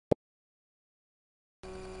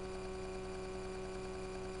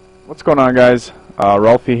What's going on, guys?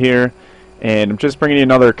 Ralphie here, and I'm just bringing you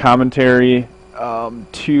another commentary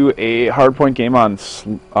to a Hardpoint game on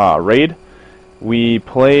Raid. We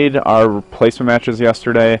played our placement matches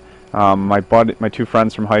yesterday. My two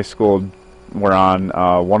friends from high school were on.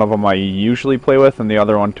 One of them I usually play with, and the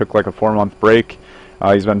other one took like a 4-month break.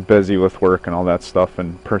 He's been busy with work and all that stuff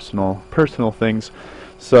and personal things.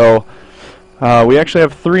 So we actually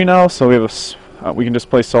have 3 now. So we have we can just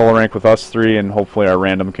play solo rank with us 3, and hopefully our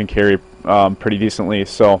random can carry pretty decently.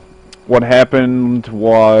 So what happened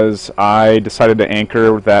was I decided to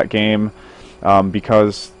anchor that game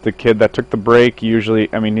because the kid that took the break usually,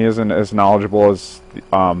 I mean, he isn't as knowledgeable as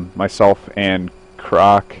myself and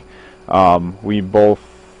Croc. We both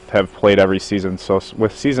have played every season. So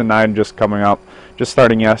with Season 9 just coming up, just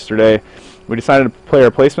starting yesterday, we decided to play our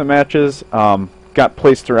placement matches. Got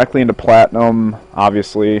placed directly into Platinum,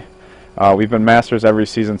 obviously. We've been Masters every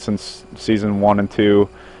season since Season 1 and 2,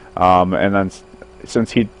 and then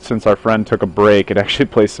since our friend took a break, it actually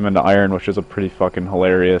placed him into Iron, which is a pretty fucking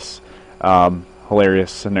hilarious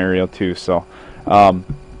scenario too. So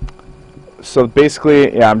so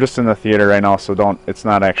basically, yeah, I'm just in the theater right now, so it's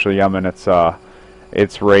not actually Yemen,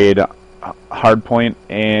 it's Raid Hardpoint,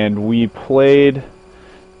 and we played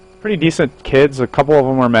pretty decent kids. A couple of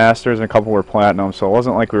them were Masters and a couple were Platinum, so it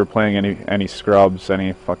wasn't like we were playing any scrubs,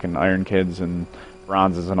 any fucking Iron kids and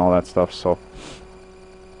Bronzes and all that stuff. So,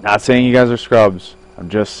 not saying you guys are scrubs. I'm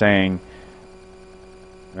just saying,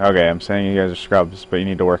 okay, I'm saying you guys are scrubs, but you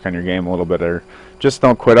need to work on your game a little bit, or just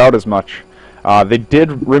don't quit out as much. They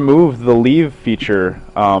did remove the leave feature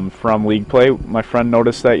from League Play. My friend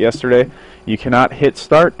noticed that yesterday. You cannot hit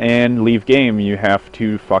start and leave game. You have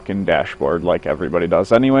to fucking dashboard like everybody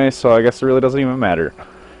does anyway, so I guess it really doesn't even matter.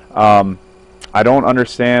 I don't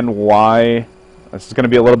understand why. This is going to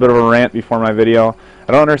be a little bit of a rant before my video.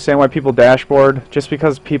 I don't understand why people dashboard. Just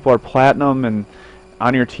because people are Platinum and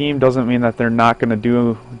on your team doesn't mean that they're not going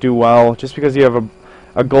to do well. Just because you have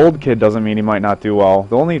a gold kid doesn't mean he might not do well.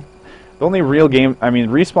 The only real game, I mean,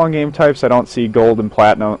 respawn game types, I don't see gold and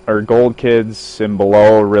platinum or gold kids and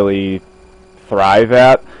below really thrive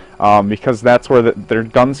at, because that's where their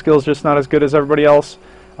gun skill's just not as good as everybody else,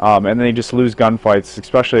 and they just lose gunfights,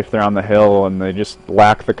 especially if they're on the hill and they just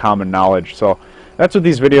lack the common knowledge. So that's what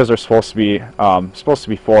these videos are supposed to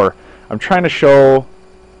be for. I'm trying to show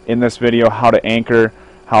in this video how to anchor,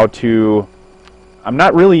 how to. I'm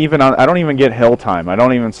not really even on. I don't even get hill time. I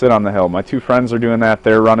don't even sit on the hill. My two friends are doing that.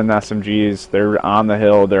 They're running SMGs. They're on the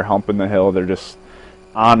hill. They're humping the hill. They're just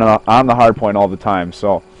on the hardpoint all the time.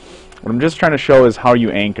 So what I'm just trying to show is how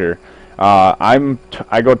you anchor.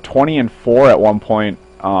 I go 20 and 4 at one point,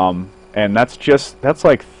 and that's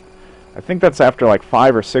like, I think that's after like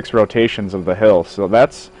 5 or 6 rotations of the hill. So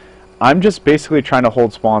I'm just basically trying to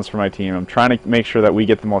hold spawns for my team. I'm trying to make sure that we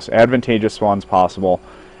get the most advantageous spawns possible,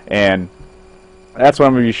 and that's what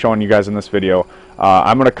I'm going to be showing you guys in this video.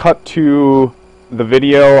 I'm going to cut to the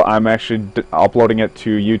video. I'm actually uploading it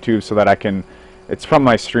to YouTube so that I can, it's from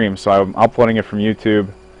my stream, so I'm uploading it from YouTube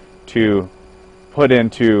to put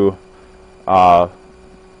into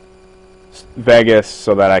Vegas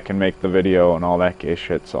so that I can make the video and all that gay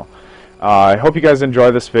shit. So I hope you guys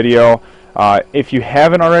enjoy this video. If you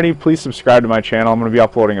haven't already, please subscribe to my channel. I'm going to be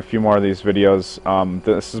uploading a few more of these videos.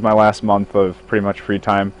 This is my last month of pretty much free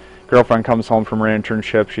time. Girlfriend comes home from her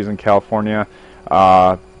internship. She's in California.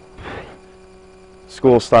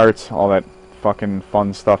 School starts, all that fucking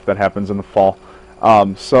fun stuff that happens in the fall.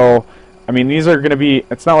 So, I mean, these are going to be,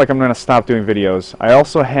 it's not like I'm going to stop doing videos. I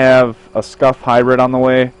also have a Scuff Hybrid on the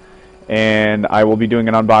way, and I will be doing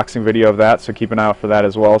an unboxing video of that, so keep an eye out for that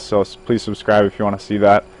as well. So please subscribe if you want to see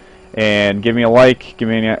that. And give me a like, give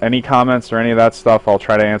me any comments or any of that stuff. I'll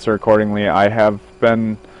try to answer accordingly. I have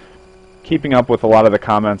been keeping up with a lot of the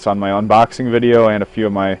comments on my unboxing video and a few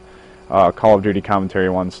of my Call of Duty commentary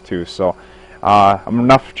ones too. So I'm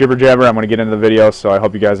enough jibber jabber. I'm going to get into the video, so I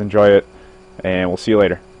hope you guys enjoy it, and we'll see you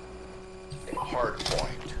later. Hardpoint.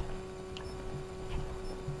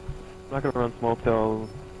 I'm not gonna run smoke till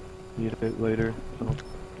need it later. So.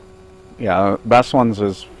 Yeah, best ones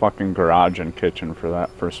is fucking garage and kitchen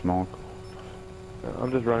for smoke.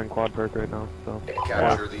 I'm just running quad perk right now, so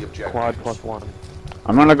Capture the objective. quad +1.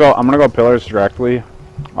 I'm gonna go pillars directly.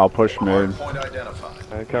 I'll push mid. Hardpoint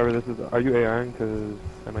identified. Cover, this is. Are you ARing? Cause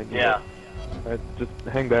I might. Yeah. Just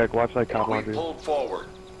hang back. Watch like top We laundry. pulled forward.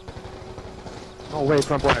 Oh wait,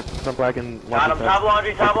 front black and. Got him, top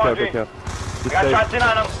laundry, top laundry. I got shots in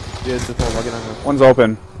on him. Yeah, just hold. I'll get on him. One's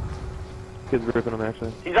open. Kid's ripping him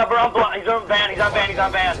actually. He's up around, he's on van, he's on van, he's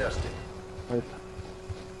on van. Testing. Nice.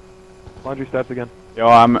 Laundry steps again. Yo,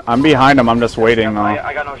 I'm behind him. I'm just waiting though.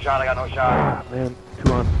 I got no shot. I got no shot. Ah, man,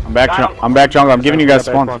 2 on. I'm back. I'm back jungle. I'm giving you guys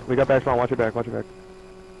spawn. We got back spawn. Watch your back. Watch your back.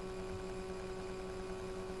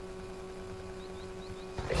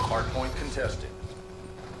 Hardpoint contested.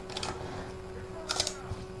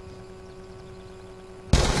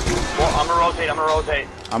 Well, I'm gonna rotate. I'm gonna rotate.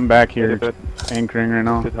 I'm back here, anchoring right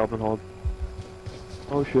now. Good help and hold.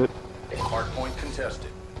 Oh shit. Hardpoint contested.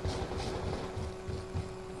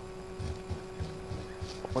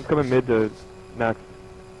 One's coming mid to next.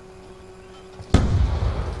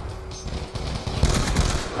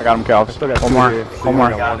 I got him, Calvs. Still got One two more. here. One more.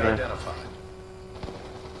 Got one there. Identified.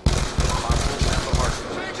 Hostiles have the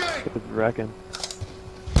hardpoint. It's wrecking.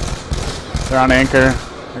 They're on anchor.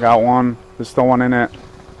 I got one. There's still one in it.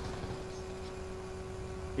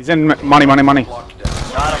 He's in money. Locked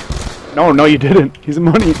down. Got him. No, you didn't. He's in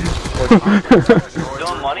money.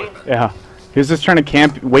 Still in money? Yeah. He was just trying to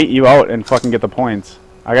camp, wait you out, and fucking get the points.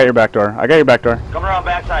 I got your back door. Coming around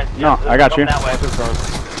backside. No, I got you. That way. Watch in front.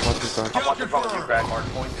 Watch in front. I'm watching front with you, Craig.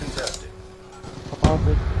 Hardpoint contested. Off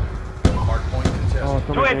it. Hardpoint contested. Oh, Do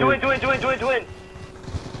someone it.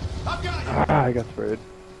 Ah, I got sprayed.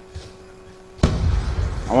 I'm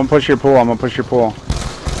gonna push your pool. Oh,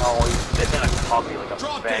 he's sitting in a puppy like a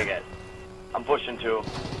faggot. I'm pushing too.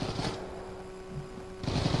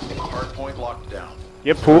 Hardpoint locked down.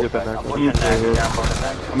 Get pool. Get that I'm next pushing one. next. Yeah, I'm pushing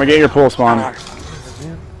next. I'm gonna get your pool spawn. Man,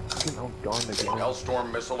 fucking outgunned again.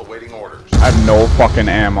 Hellstorm missile awaiting orders. I have no fucking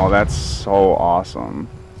ammo. That's so awesome.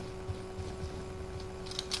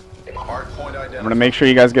 Hardpoint identified. I'm gonna make sure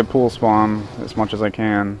you guys get pool spawn as much as I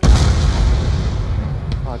can.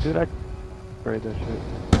 Oh, dude, I sprayed that shit.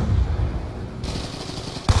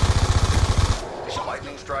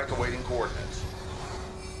 Lightning strike awaiting coordinates.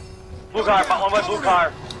 Blue car, one way blue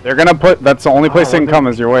car. They're gonna put. That's the only place they can come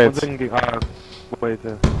is your way. Wait to.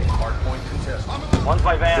 Hardpoint contested. One's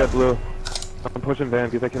by van. Get blue. I'm pushing van.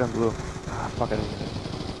 Get that kid on blue. Ah, fuck, I didn't get it.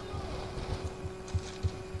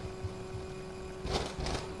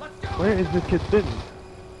 Where is this kid sitting?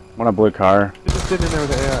 Want a blue car? He's just sitting in there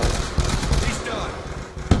with the AI.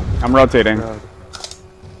 I'm rotating. Bro.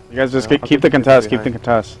 You guys just Yeah, keep I'll the keep the contest. kid Keep the behind.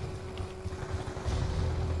 contest.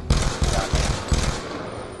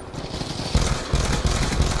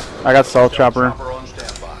 I got Salt Chopper. Chopper on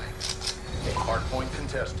standby. Hardpoint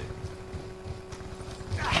contested.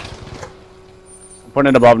 I'm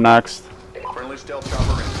putting it above next. Friendly stealth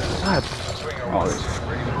chopper inbound. God, Swinger one.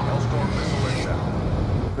 Hellstorm missile inbound.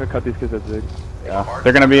 I'm gonna cut these kids at zig. Yeah,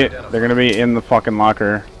 they're gonna be in the fucking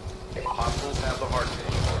locker. Hostiles have the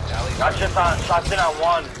hardpoint. Tally. Got shots in on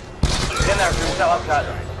one. He's in there, through cell upcut.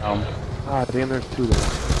 Ah, damn, there's two there.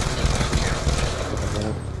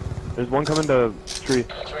 There's one coming to tree.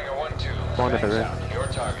 Spawn at the right. Your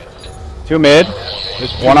target. 2 mid.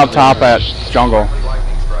 One up top at jungle.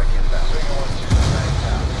 Lightning strike inbound.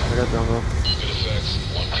 I got jungle.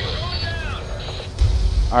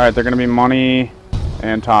 All right, they're gonna be money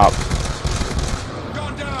and top.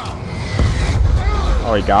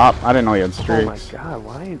 Oh, he got. I didn't know he had Oh my streaks. god,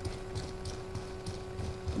 why?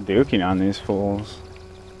 Duking on these fools.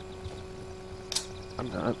 I'm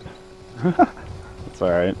not. It's all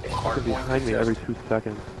right. They're behind me every 2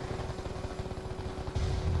 seconds.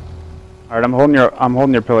 All right, I'm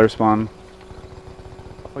holding your pillar spawn.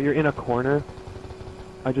 Oh, you're in a corner?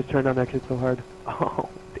 I just turned on that kid so hard. Oh,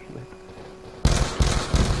 damn it.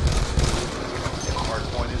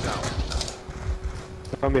 Hardpoint is out.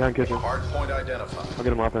 I'm behind kitchen. Hardpoint identified. I'll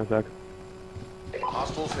get him off in a sec.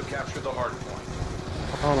 Hostiles have captured the hardpoint.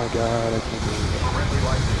 Oh my god, I can't believe it. Friendly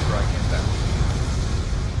lightning strike inbound.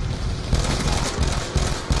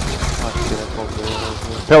 Oh shit, I pulled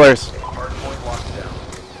the Pillars. Hardpoint locked down.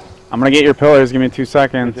 I'm gonna get your pillars. Give me 2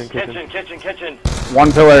 seconds. Kitchen.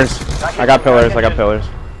 1 pillars. I got pillars. I'm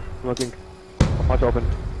looking. Watch open.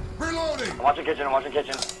 I'm watching kitchen.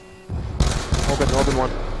 Open one.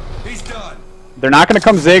 They're not gonna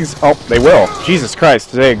come zigs. Oh, they will. Jesus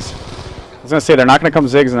Christ, zigs. I was gonna say they're not gonna come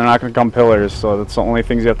zigs and they're not gonna come pillars. So that's the only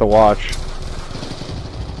things you have to watch.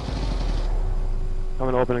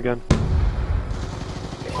 Coming open again.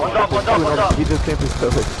 One's up. He just came through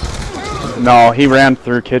pillars. No, he ran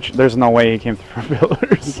through kitchen. There's no way he came through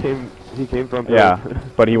pillars. He came from pillars. Yeah,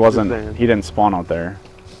 but he wasn't. saying. He didn't spawn out there.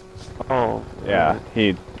 Oh. Yeah,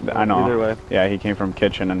 I Either know. way. Yeah, he came from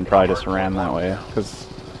kitchen and probably just ran that way because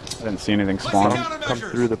I didn't see anything spawn. Come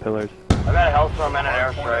through the pillars. I got a hellstorm and an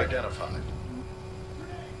Hardpoint airstrike. identified.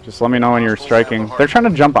 Just let me know when you're striking. They're trying to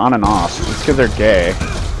jump on and off. It's because they're gay.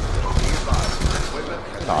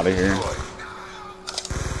 Get out of here.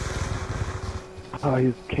 Oh,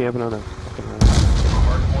 he's camping on a fucking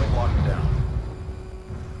Hardpoint locked down.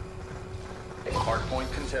 Hardpoint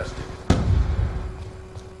contested.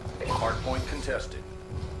 Hardpoint contested.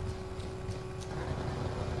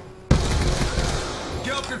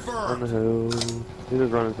 Kill On confirmed. the hill. He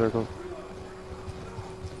just run in circles.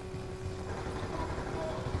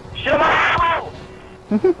 Shoot him out!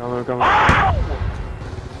 Coming.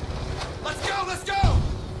 Let's go, let's go!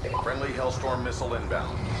 Friendly Hellstorm missile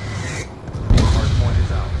inbound. Hardpoint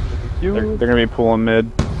is out. You. They're gonna be pulling mid.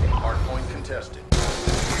 Hardpoint contested.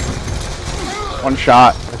 One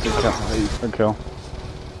shot. Good kill.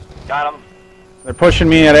 Got him. They're pushing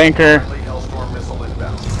me at anchor. Friendly Hellstorm missile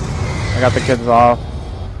inbound. I got the kids off.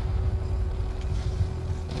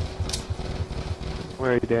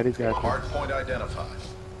 Where are you, Daddy's got you. Hardpoint identified.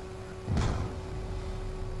 I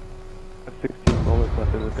have 16 bullets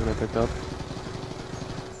left in this gun I picked up.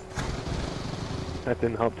 That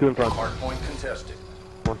didn't help. 2 in front. Hardpoint contested.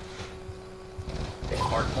 One.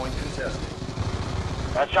 Hardpoint contested.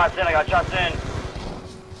 Got shots in, I got shots in.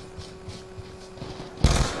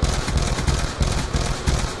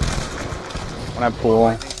 When I pull.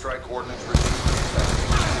 Lightning strike coordinates received.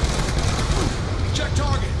 Check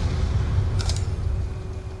target.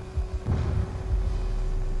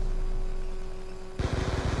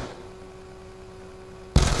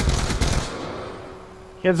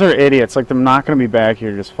 Kids are idiots. Like, they're not gonna be back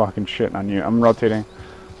here just fucking shitting on you. I'm rotating.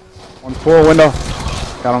 One's pool window.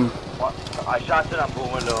 Got him. I shot in on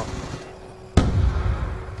pool window.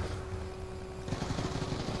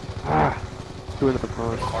 Ah. 2 in the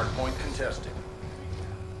front. Hardpoint contested.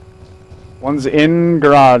 One's in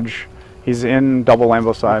garage. He's in double Lambo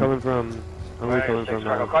I'm side. coming from. I'm really coming from.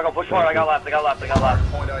 Cargo, push forward. I got left.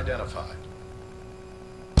 Hardpoint identified.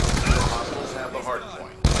 Hostiles have the hardpoint.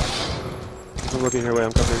 I'm looking your way.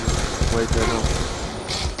 I'm coming. Wait, there. No.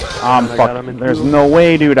 I'm I got him fucking. in There's two. no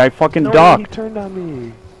way, dude. I fucking No, he ducked. turned on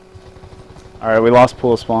me. Alright, we lost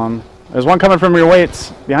pool spawn. There's one coming from your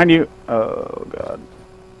weights. Behind you. Oh, God.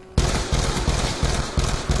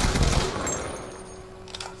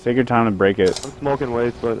 Take your time to break it. I'm smoking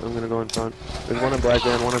waste, but I'm gonna go in front. There's one in black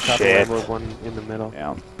van, one on top Shit. of the Lambo, one in the middle.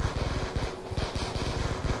 Yeah.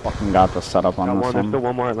 Fucking got the setup on Got this one. There's still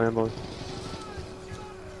one. one more at Lambo's.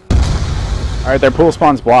 Alright, their pool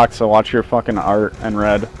spawn's blocked, so watch your fucking art and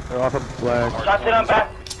red. They're off of black. Shots in on back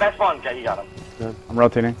spawn. Okay, he got him. I'm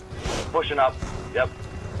rotating. Pushing up. Yep.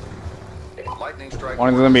 Lightning strike.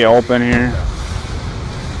 One's gonna be open here.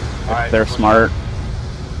 Alright, They're push smart.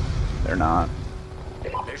 They're not.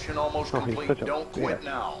 Mission almost Oh, he's complete. such a Don't quit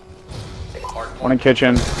now. One in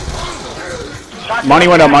kitchen. Shots Money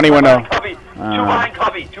in window, on money back, window. Cubby. Two behind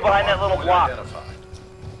Cubby. Two behind that little block. Identified.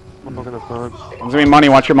 I'm looking in the front. One's gonna be money.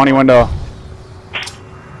 Watch your money window.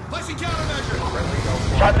 Placing countermeasure.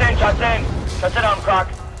 Shots in. Shots in on him, Croc.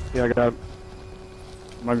 Yeah, I got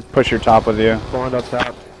I'm gonna push your top with you. spawned up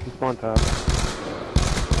top. He spawned top.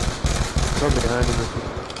 From behind him.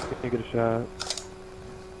 Can't get a shot.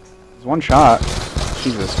 There's one shot.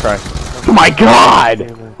 Jesus Christ. Oh my God!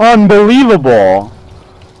 Damn it. Unbelievable!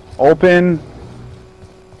 Open.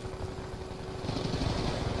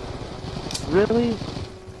 Really?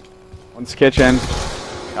 One's kitchen.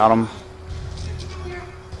 Got him.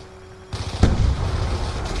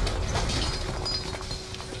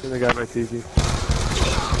 I think I got my TV.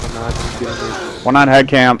 I'm not. He's getting me. One on head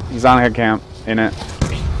camp. He's on head camp. In it.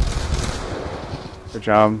 Good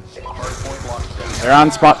job. Hardpoint locked down. They're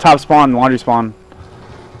on spot, top spawn, laundry spawn.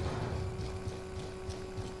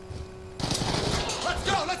 Let's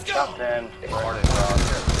go, let's go. Shots in.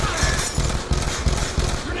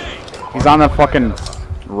 He's on the fucking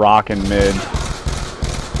rock in mid.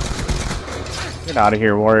 Get out of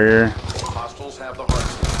here, warrior. Hostiles have the hardpoint.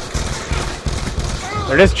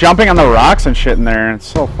 They're just jumping on the rocks and shit in there. It's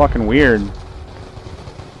so fucking weird.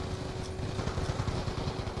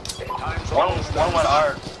 Time's One almost went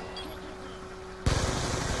hard.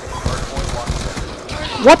 Hardpoint locked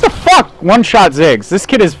down. What the fuck? One shot Ziggs. This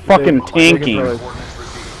kid is fucking tanking. Coordinates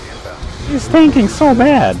received. Inbound. He's tanking so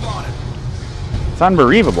bad. It's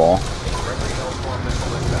unbelievable. Friendly Hellstorm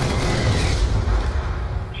missile inbound.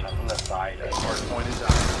 Shot from the side. Hardpoint is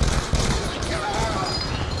out.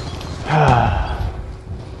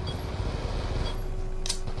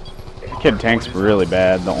 Kid tanks really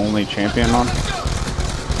bad. The only champion on.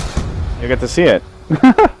 You get to see it.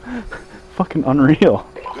 Fucking unreal.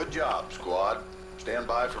 Good job, squad. Stand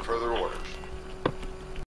by for further orders.